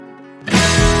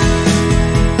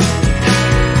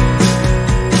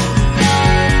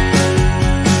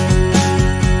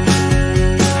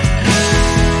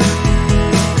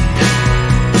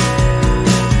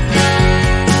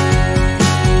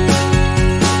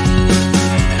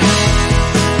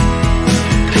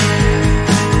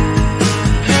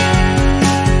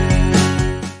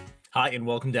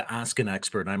welcome to Ask an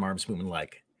Expert. I'm Bumanlag.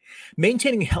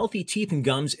 Maintaining healthy teeth and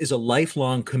gums is a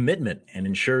lifelong commitment and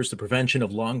ensures the prevention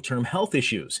of long-term health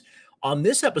issues. On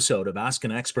this episode of Ask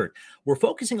an Expert, we're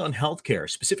focusing on healthcare,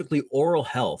 specifically oral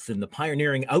health, and the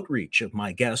pioneering outreach of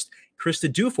my guest,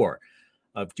 Krista Dufour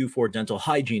of Dufour Dental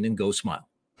Hygiene and GoSmile.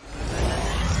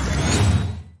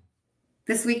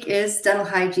 This week is Dental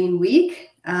Hygiene Week.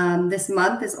 This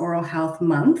month is Oral Health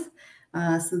Month.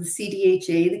 So the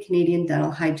CDHA, the Canadian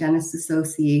Dental Hygienists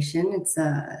Association, it's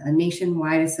a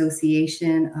nationwide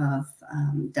association of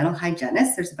dental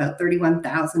hygienists. There's about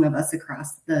 31,000 of us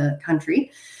across the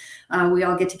country. We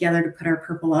all get together to put our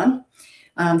purple on.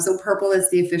 So purple is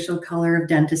the official color of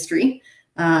dentistry.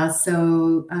 We're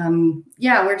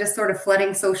just sort of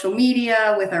flooding social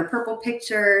media with our purple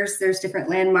pictures. There's different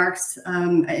landmarks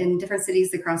in different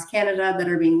cities across Canada that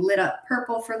are being lit up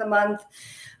purple for the month.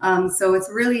 So it's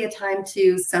really a time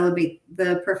to celebrate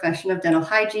the profession of dental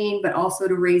hygiene, but also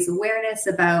to raise awareness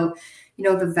about,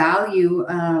 the value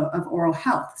of oral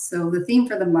health. So the theme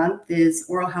for the month is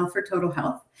Oral Health for Total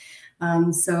Health.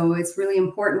 So it's really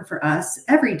important for us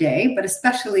every day, but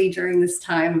especially during this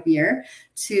time of year,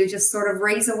 to just sort of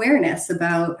raise awareness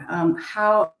about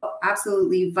how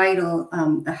absolutely vital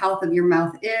the health of your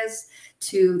mouth is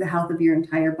to the health of your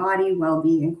entire body,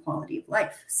 well-being, and quality of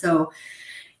life. So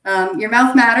your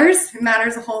mouth matters. It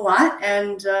matters a whole lot.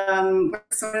 And we're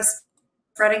sort of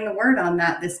spreading the word on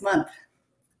that this month.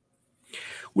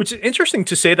 Which is interesting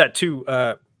to say that too.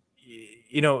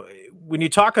 When you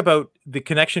talk about the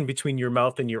connection between your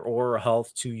mouth and your oral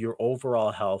health to your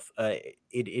overall health,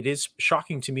 it is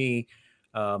shocking to me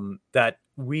that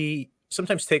we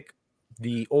sometimes take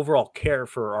the overall care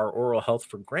for our oral health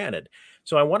for granted.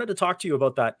 So I wanted to talk to you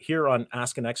about that here on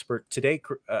Ask an Expert today,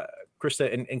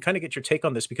 Krista, and kind of get your take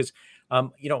on this because, I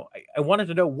wanted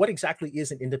to know what exactly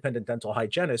is an independent dental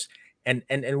hygienist and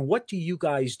what do you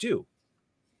guys do?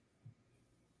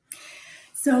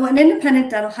 So an independent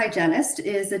dental hygienist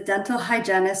is a dental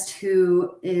hygienist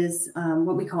who is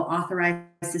what we call authorized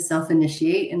to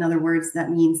self-initiate. In other words,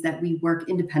 that means that we work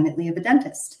independently of a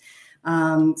dentist.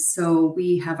 So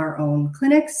we have our own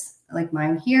clinics like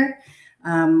mine here.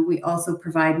 We also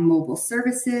provide mobile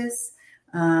services.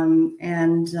 We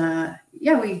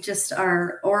just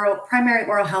are primary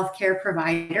oral health care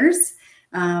providers.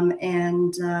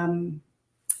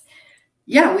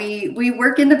 We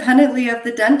work independently of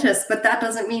the dentist, but that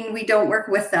doesn't mean we don't work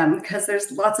with them because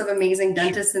there's lots of amazing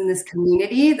dentists in this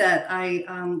community that I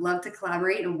love to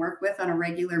collaborate and work with on a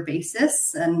regular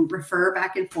basis and refer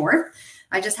back and forth.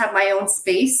 I just have my own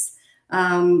space,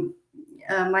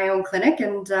 my own clinic,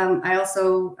 and I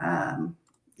also,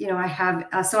 I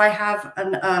have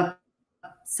a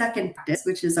second practice,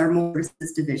 which is our mobile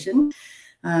services division.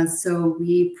 So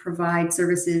we provide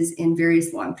services in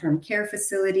various long-term care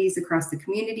facilities across the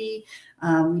community.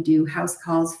 We do house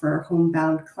calls for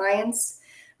homebound clients,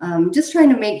 just trying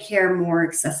to make care more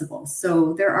accessible.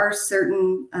 So there are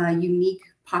certain unique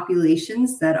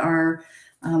populations that are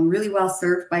really well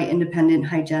served by independent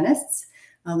hygienists.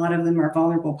 A lot of them are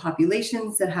vulnerable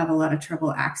populations that have a lot of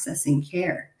trouble accessing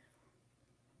care.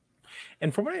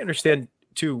 And from what I understand,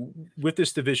 too, with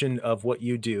this division of what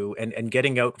you do and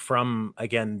getting out from,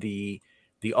 again, the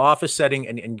office setting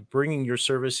and bringing your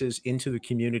services into the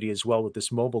community as well with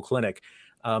this mobile clinic,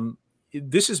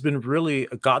 this has been really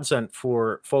a godsend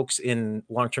for folks in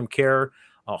long-term care,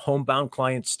 homebound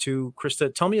clients too.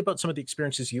 Krista, tell me about some of the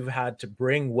experiences you've had to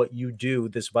bring what you do,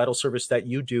 this vital service that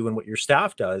you do and what your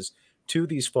staff does to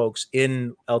these folks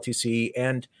in LTC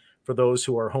and for those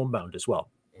who are homebound as well.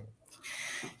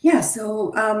 Yeah,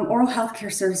 so oral health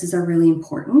care services are really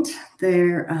important.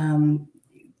 There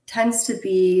tends to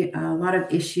be a lot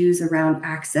of issues around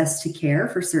access to care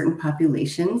for certain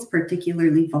populations,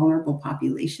 particularly vulnerable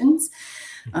populations.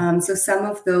 So some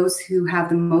of those who have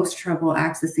the most trouble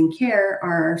accessing care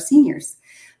are seniors,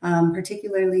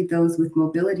 particularly those with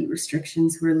mobility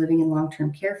restrictions who are living in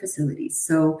long-term care facilities.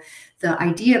 So the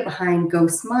idea behind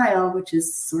GoSmile, which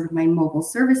is sort of my mobile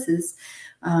services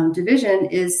division,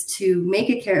 is to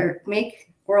make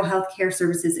oral health care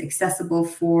services accessible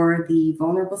for the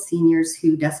vulnerable seniors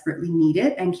who desperately need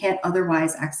it and can't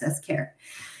otherwise access care.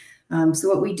 So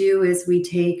what we do is we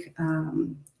take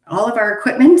all of our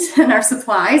equipment and our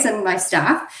supplies and my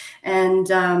staff,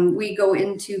 and we go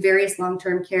into various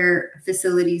long-term care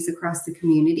facilities across the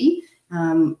community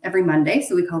every Monday.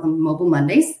 So we call them Mobile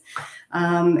Mondays.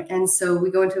 And so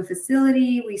we go into a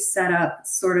facility, we set up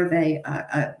sort of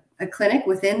a clinic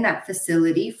within that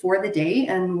facility for the day,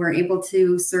 and we're able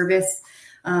to service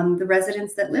the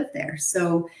residents that live there.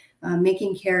 So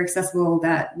making care accessible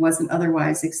that wasn't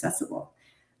otherwise accessible.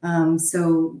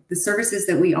 So the services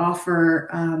that we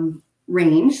offer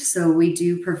range. So we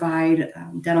do provide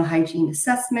dental hygiene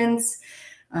assessments.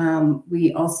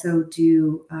 We also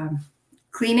do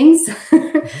cleanings.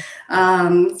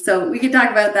 So we could talk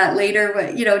about that later,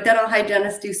 but dental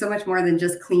hygienists do so much more than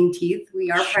just clean teeth. We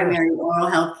are primary oral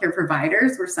health care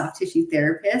providers. We're soft tissue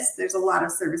therapists. There's a lot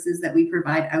of services that we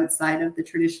provide outside of the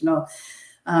traditional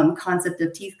concept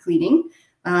of teeth cleaning.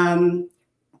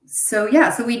 So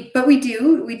we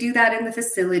do that in the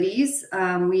facilities.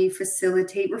 We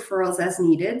facilitate referrals as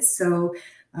needed. So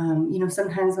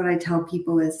sometimes what I tell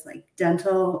people is like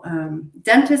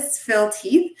dentists fill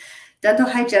teeth, dental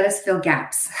hygienists fill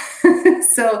gaps.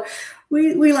 So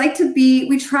we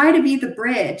try to be the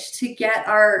bridge to get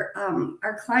our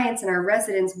clients and our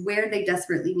residents where they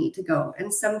desperately need to go.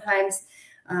 And sometimes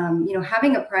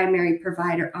having a primary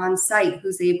provider on site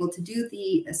who's able to do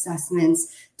the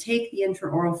assessments, take the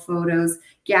intraoral photos,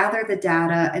 gather the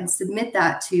data, and submit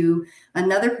that to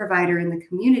another provider in the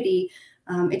community,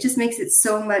 it just makes it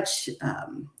so much.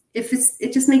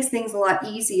 It just makes things a lot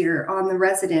easier on the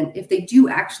resident if they do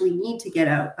actually need to get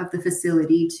out of the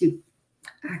facility to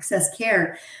access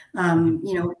care,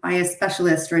 by a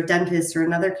specialist or a dentist or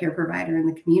another care provider in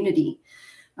the community.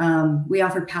 We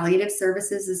offer palliative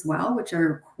services as well, which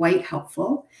are quite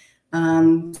helpful.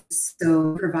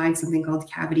 So provide something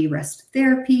called cavity rest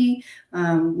therapy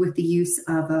with the use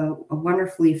of a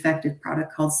wonderfully effective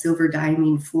product called silver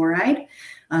diamine fluoride,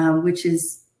 which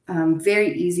is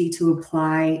very easy to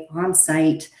apply on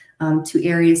site to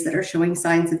areas that are showing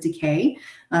signs of decay.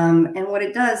 And what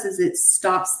it does is it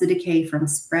stops the decay from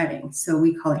spreading. So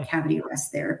we call it cavity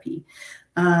rest therapy.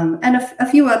 And a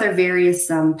few other various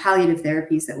palliative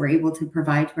therapies that we're able to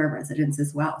provide to our residents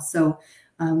as well. So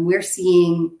we're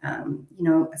seeing, a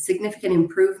significant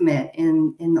improvement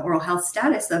in the oral health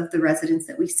status of the residents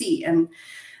that we see. And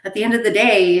at the end of the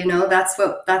day, that's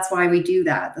why we do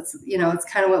that. That's, it's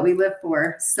kind of what we live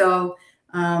for. So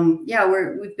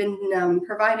we've been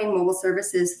providing mobile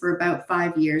services for about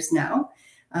 5 years now.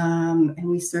 And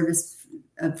we service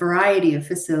a variety of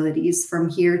facilities from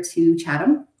here to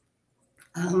Chatham.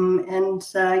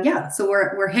 So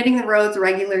we're hitting the roads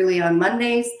regularly on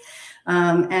Mondays.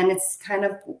 And it's kind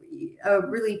of a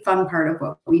really fun part of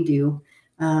what we do.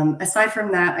 Aside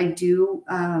from that,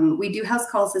 we do house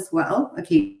calls as well,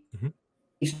 occasionally.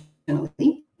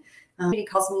 Somebody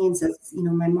calls me and says,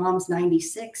 my mom's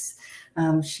 96.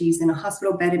 She's in a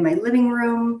hospital bed in my living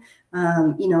room.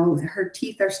 Her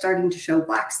teeth are starting to show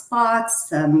black spots.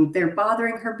 They're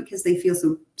bothering her because they feel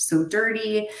so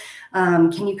dirty.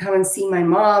 Can you come and see my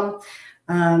mom?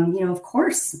 Of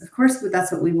course,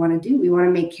 that's what we want to do. We want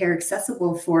to make care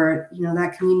accessible for,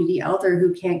 that community elder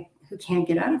who can't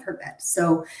get out of her bed.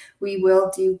 So we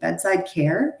will do bedside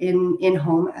care in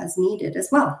home as needed as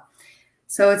well.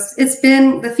 So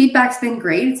the feedback's been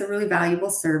great. It's a really valuable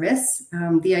service.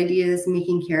 The idea is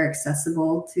making care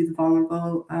accessible to the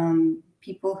vulnerable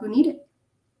people who need it.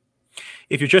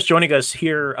 If you're just joining us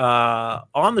here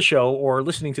on the show or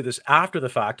listening to this after the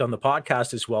fact on the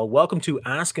podcast as well, welcome to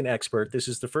Ask an Expert. This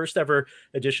is the first ever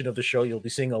edition of the show. You'll be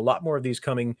seeing a lot more of these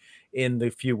coming in the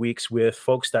few weeks with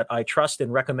folks that I trust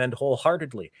and recommend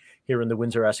wholeheartedly here in the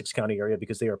Windsor-Essex County area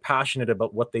because they are passionate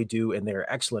about what they do and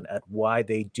they're excellent at why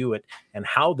they do it and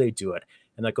how they do it.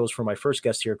 And that goes for my first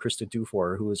guest here, Krista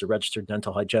Dufour, who is a registered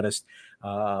dental hygienist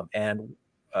and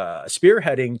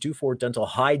spearheading Dufour Dental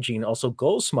Hygiene, also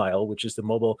GoSmile, which is the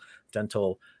mobile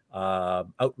dental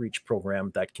outreach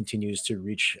program that continues to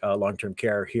reach long-term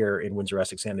care here in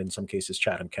Windsor-Essex and in some cases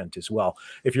Chatham-Kent as well.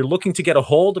 If you're looking to get a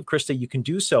hold of Krista, you can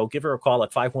do so. Give her a call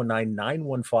at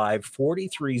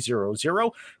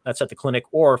 519-915-4300. That's at the clinic,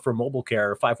 or for mobile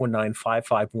care,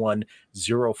 519-551-0416,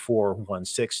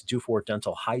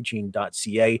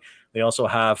 DufourDentalHygiene.ca. They also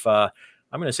have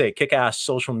I'm going to say kick-ass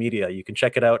social media. You can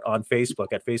check it out on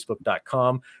Facebook at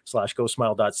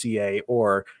facebook.com/GoSmile.ca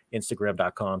or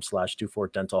Instagram.com/Dufour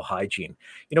Dental Hygiene.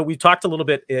 We've talked a little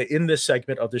bit in this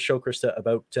segment of the show, Krista,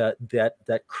 about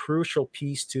that crucial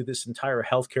piece to this entire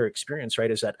healthcare experience,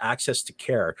 right? Is that access to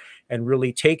care and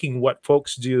really taking what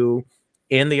folks do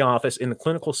in the office, in the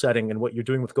clinical setting, and what you're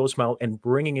doing with GoSmile and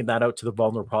bringing that out to the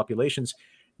vulnerable populations.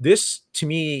 This, to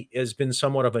me, has been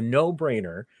somewhat of a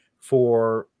no-brainer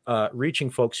for reaching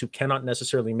folks who cannot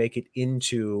necessarily make it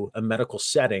into a medical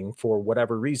setting for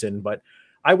whatever reason. But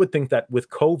I would think that with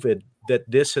COVID,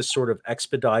 that this has sort of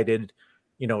expedited,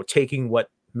 taking what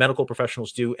medical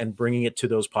professionals do and bringing it to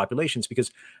those populations,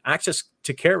 because access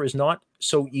to care is not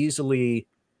so easily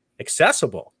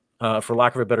accessible, for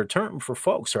lack of a better term, for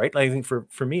folks, right? I think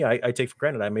for me, I take for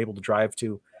granted I'm able to drive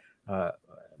to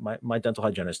my dental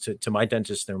hygienist, to my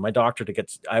dentist or my doctor to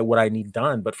get what I need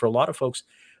done. But for a lot of folks,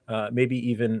 maybe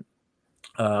even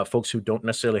folks who don't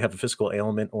necessarily have a physical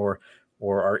ailment or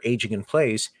are aging in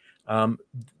place, um,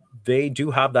 they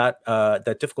do have that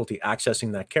difficulty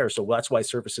accessing that care. So that's why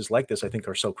services like this, I think,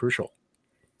 are so crucial.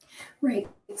 Right.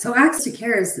 So access to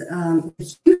care is a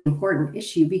huge important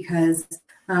issue because,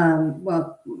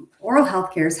 well, oral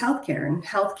health care is healthcare, and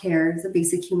healthcare is a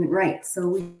basic human right. So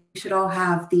we should all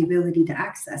have the ability to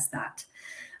access that.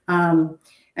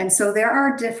 And so there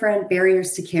are different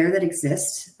barriers to care that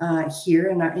exist here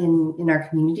in our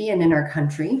community and in our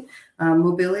country.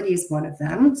 Mobility is one of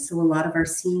them. So a lot of our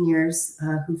seniors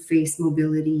who face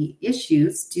mobility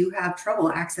issues do have trouble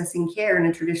accessing care in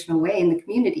a traditional way in the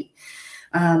community.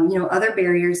 Other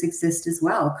barriers exist as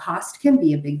well. Cost can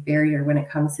be a big barrier when it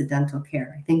comes to dental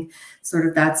care. I think sort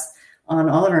of that's on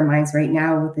all of our minds right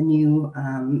now with the new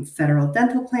federal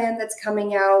dental plan that's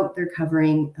coming out. They're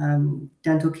covering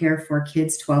dental care for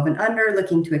kids 12 and under,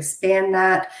 looking to expand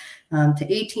that to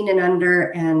 18 and under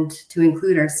and to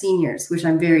include our seniors, which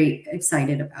I'm very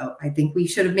excited about. I think we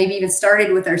should have maybe even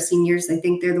started with our seniors. I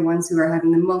think they're the ones who are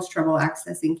having the most trouble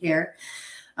accessing care.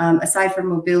 Aside from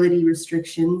mobility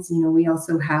restrictions, we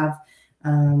also have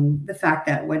the fact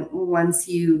that once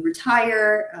you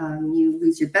retire, you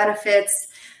lose your benefits.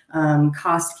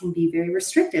 Cost can be very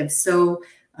restrictive. So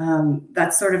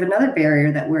that's sort of another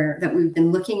barrier that we've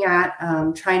been looking at,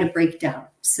 trying to break down.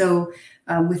 So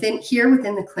within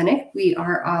the clinic, we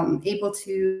are able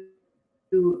to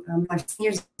our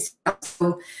seniors.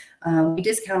 So we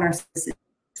discount our services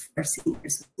for our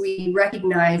seniors. We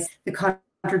recognize the contribution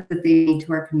that they need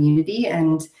to our community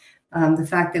and the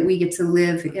fact that we get to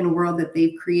live in a world that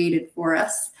they've created for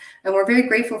us. And we're very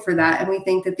grateful for that. And we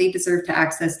think that they deserve to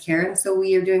access care. And so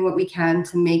we are doing what we can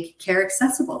to make care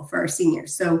accessible for our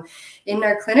seniors. So in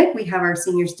our clinic, we have our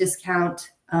seniors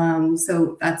discount.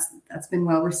 So that's been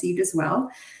well received as well.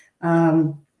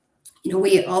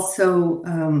 We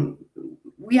also,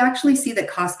 we actually see that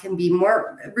costs can be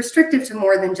more restrictive to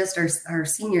more than just our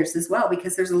seniors as well,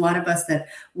 because there's a lot of us that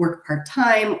work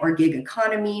part-time or gig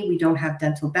economy. We don't have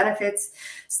dental benefits.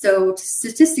 So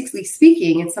statistically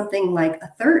speaking, it's something like a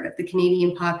third of the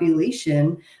Canadian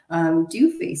population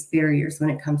do face barriers when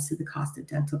it comes to the cost of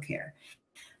dental care.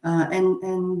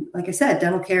 And like I said,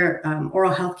 dental care,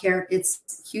 oral health care,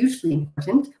 it's hugely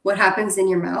important. What happens in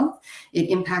your mouth, it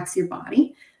impacts your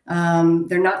body.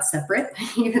 They're not separate,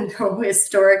 even though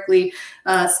historically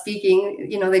speaking,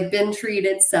 they've been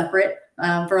treated separate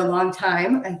for a long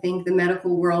time. I think the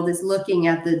medical world is looking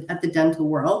at the dental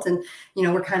world, and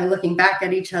we're kind of looking back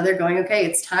at each other, going, "Okay,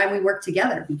 it's time we work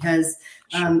together," because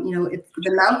the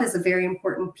mouth is a very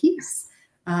important piece.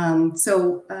 There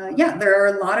are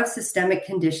a lot of systemic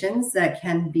conditions that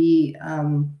can be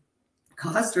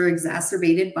caused or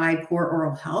exacerbated by poor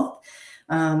oral health.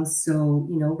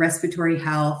 Respiratory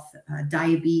health,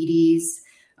 diabetes,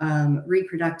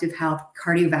 reproductive health,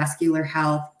 cardiovascular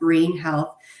health, brain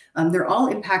health, they're all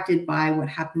impacted by what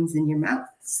happens in your mouth.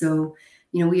 So,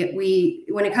 we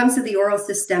when it comes to the oral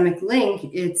systemic link,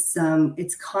 it's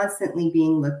constantly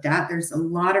being looked at. There's a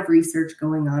lot of research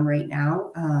going on right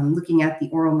now, looking at the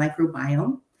oral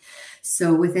microbiome.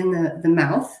 So within the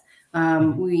mouth,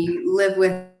 we live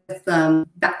with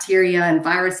bacteria and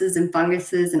viruses and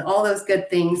funguses and all those good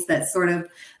things that sort of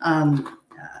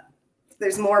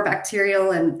there's more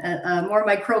bacterial and more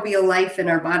microbial life in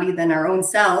our body than our own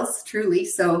cells, truly.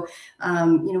 So,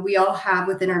 we all have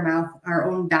within our mouth our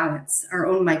own balance, our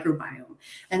own microbiome.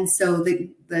 And so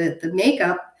the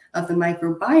makeup of the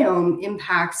microbiome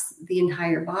impacts the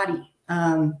entire body.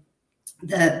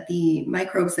 The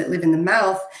microbes that live in the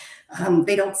mouth,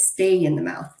 they don't stay in the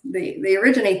mouth. They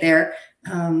originate there,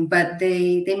 but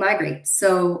they migrate.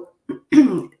 So,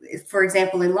 for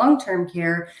example, in long-term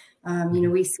care,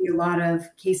 we see a lot of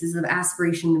cases of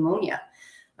aspiration pneumonia.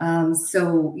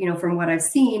 From what I've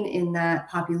seen in that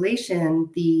population,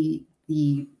 the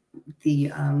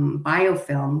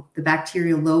biofilm, the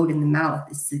bacterial load in the mouth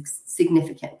is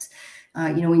significant.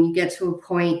 When you get to a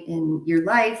point in your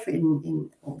life,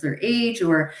 in older age,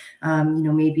 or,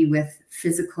 maybe with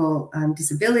physical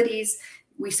disabilities,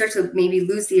 we start to maybe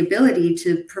lose the ability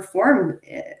to perform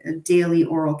daily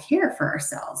oral care for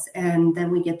ourselves. And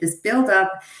then we get this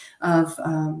buildup of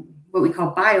what we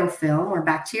call biofilm or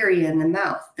bacteria in the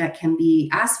mouth that can be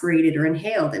aspirated or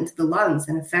inhaled into the lungs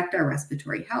and affect our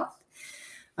respiratory health.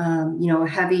 A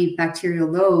heavy bacterial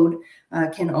load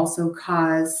can also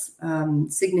cause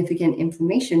significant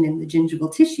inflammation in the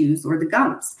gingival tissues or the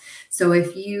gums. So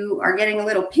if you are getting a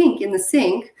little pink in the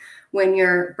sink, when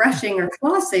you're brushing or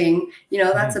flossing,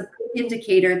 that's a big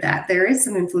indicator that there is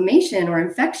some inflammation or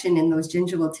infection in those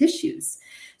gingival tissues.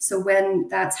 So when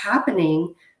that's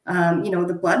happening,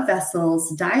 the blood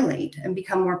vessels dilate and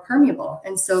become more permeable.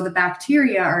 And so the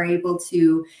bacteria are able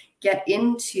to get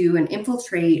into and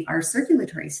infiltrate our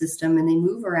circulatory system, and they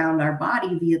move around our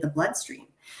body via the bloodstream.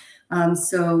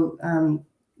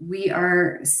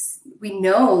 We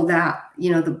know that,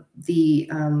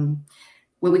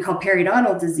 what we call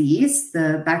periodontal disease,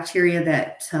 the bacteria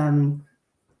that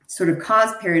sort of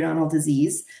cause periodontal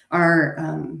disease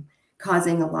are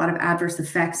causing a lot of adverse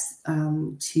effects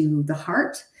to the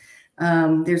heart.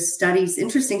 There's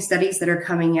interesting studies that are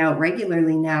coming out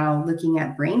regularly now looking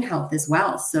at brain health as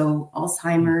well. So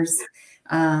Alzheimer's,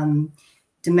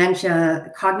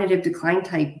 dementia, cognitive decline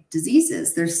type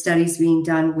diseases. There's studies being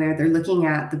done where they're looking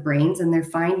at the brains and they're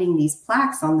finding these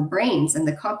plaques on the brains, and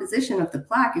the composition of the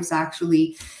plaque is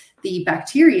actually the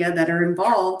bacteria that are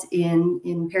involved in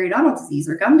periodontal disease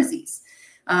or gum disease.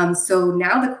 So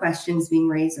now the question is being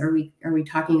raised, are we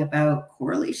talking about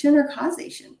correlation or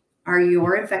causation? Are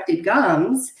your infected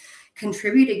gums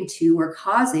contributing to or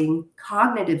causing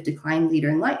cognitive decline later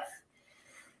in life?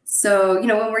 So,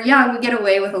 when we're young, we get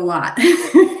away with a lot.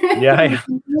 Yeah,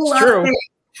 it's true.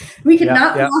 We can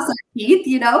not floss our teeth,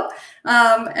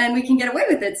 and we can get away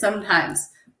with it sometimes.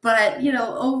 But,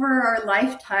 over our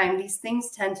lifetime, these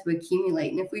things tend to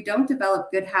accumulate. And if we don't develop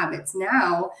good habits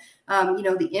now,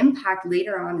 the impact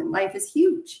later on in life is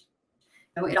huge.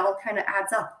 It all kind of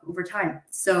adds up over time.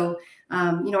 So,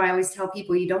 I always tell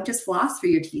people, you don't just floss for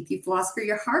your teeth, you floss for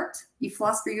your heart, you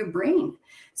floss for your brain.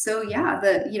 So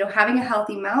having a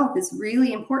healthy mouth is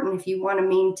really important if you want to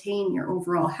maintain your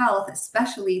overall health,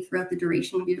 especially throughout the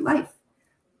duration of your life.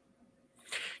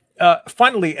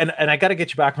 Finally, and I got to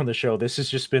get you back on the show. This has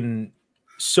just been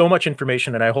so much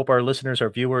information, and I hope our listeners, our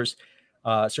viewers,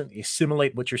 certainly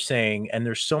assimilate what you're saying. And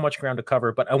there's so much ground to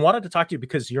cover, but I wanted to talk to you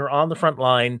because you're on the front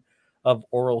line of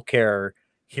oral care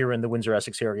here in the Windsor,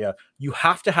 Essex area. You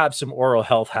have to have some oral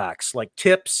health hacks, like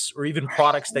tips or even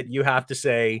products that you have to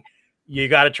say, you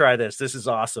got to try this. This is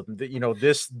awesome.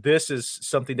 This is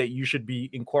something that you should be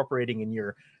incorporating in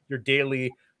your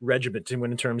daily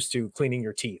regimen in terms to cleaning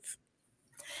your teeth.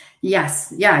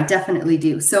 Yes. Yeah, I definitely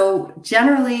do. So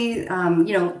generally,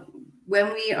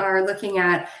 when we are looking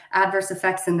at adverse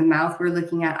effects in the mouth, we're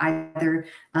looking at either,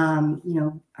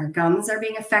 our gums are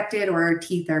being affected or our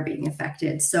teeth are being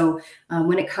affected. So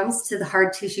when it comes to the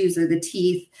hard tissues or the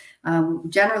teeth,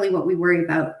 generally what we worry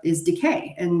about is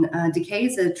decay. And decay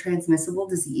is a transmissible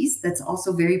disease that's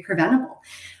also very preventable.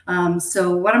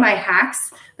 So one of my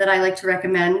hacks that I like to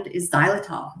recommend is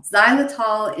xylitol.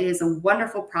 Xylitol is a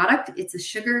wonderful product. It's a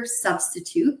sugar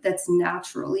substitute that's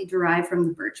naturally derived from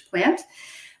the birch plant.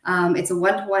 It's a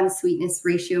 1-to-1 sweetness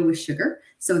ratio with sugar,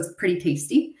 so it's pretty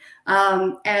tasty.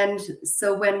 And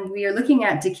so when we are looking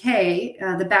at decay,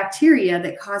 the bacteria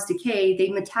that cause decay, they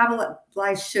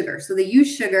metabolize sugar. So they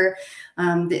use sugar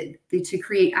to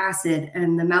create acid,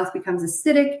 and the mouth becomes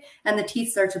acidic and the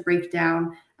teeth start to break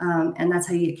down, and that's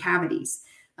how you get cavities.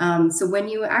 So when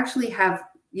you actually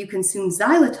you consume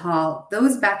xylitol,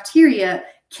 those bacteria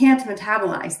can't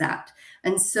metabolize that.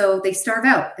 And so they starve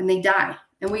out and they die.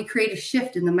 And we create a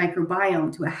shift in the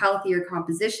microbiome to a healthier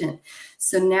composition.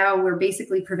 So now we're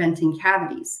basically preventing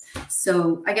cavities.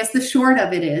 So I guess the short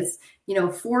of it is,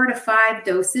 4 to 5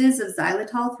 doses of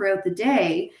xylitol throughout the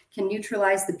day can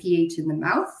neutralize the pH in the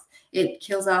mouth. It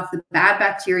kills off the bad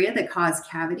bacteria that cause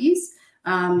cavities.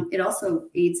 It also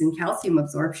aids in calcium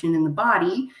absorption in the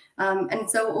body. And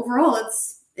so overall,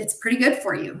 it's pretty good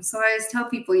for you. So I always tell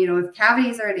people, if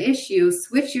cavities are an issue,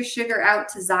 switch your sugar out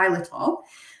to xylitol.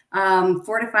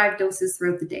 4 to 5 doses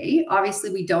throughout the day. Obviously,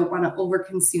 we don't want to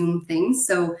overconsume things.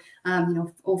 So,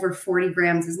 over 40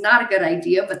 grams is not a good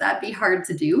idea, but that'd be hard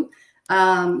to do.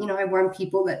 I warn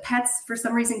people that pets, for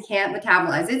some reason, can't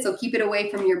metabolize it. So keep it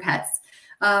away from your pets.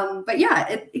 But yeah,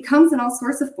 it comes in all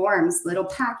sorts of forms, little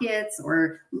packets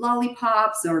or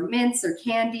lollipops or mints or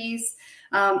candies.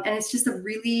 And it's just a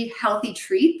really healthy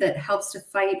treat that helps to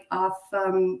fight off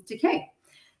decay.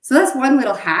 So that's one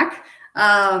little hack.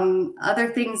 Other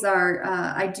things are,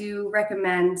 I do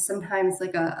recommend sometimes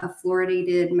like a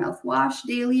fluoridated mouthwash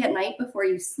daily at night before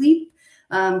you sleep,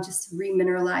 just to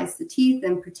remineralize the teeth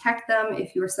and protect them.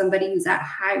 If you're somebody who's at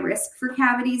high risk for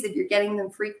cavities, if you're getting them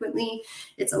frequently,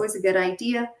 it's always a good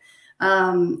idea.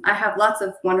 I have lots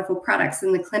of wonderful products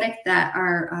in the clinic that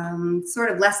are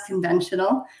sort of less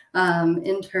conventional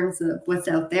in terms of what's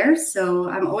out there. So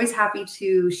I'm always happy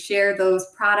to share those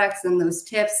products and those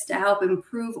tips to help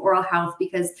improve oral health,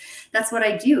 because that's what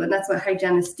I do and that's what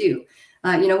hygienists do.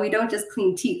 We don't just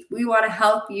clean teeth. We want to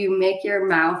help you make your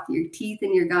mouth, your teeth,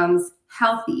 and your gums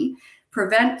healthy,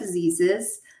 prevent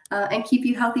diseases, and keep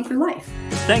you healthy for life.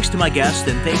 Thanks to my guest,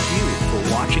 and thank you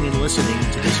for watching and listening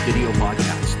to this video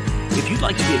podcast. If you'd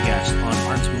like to be a guest on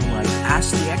Arts Bumanlag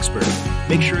Ask the Expert,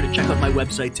 make sure to check out my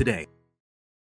website today.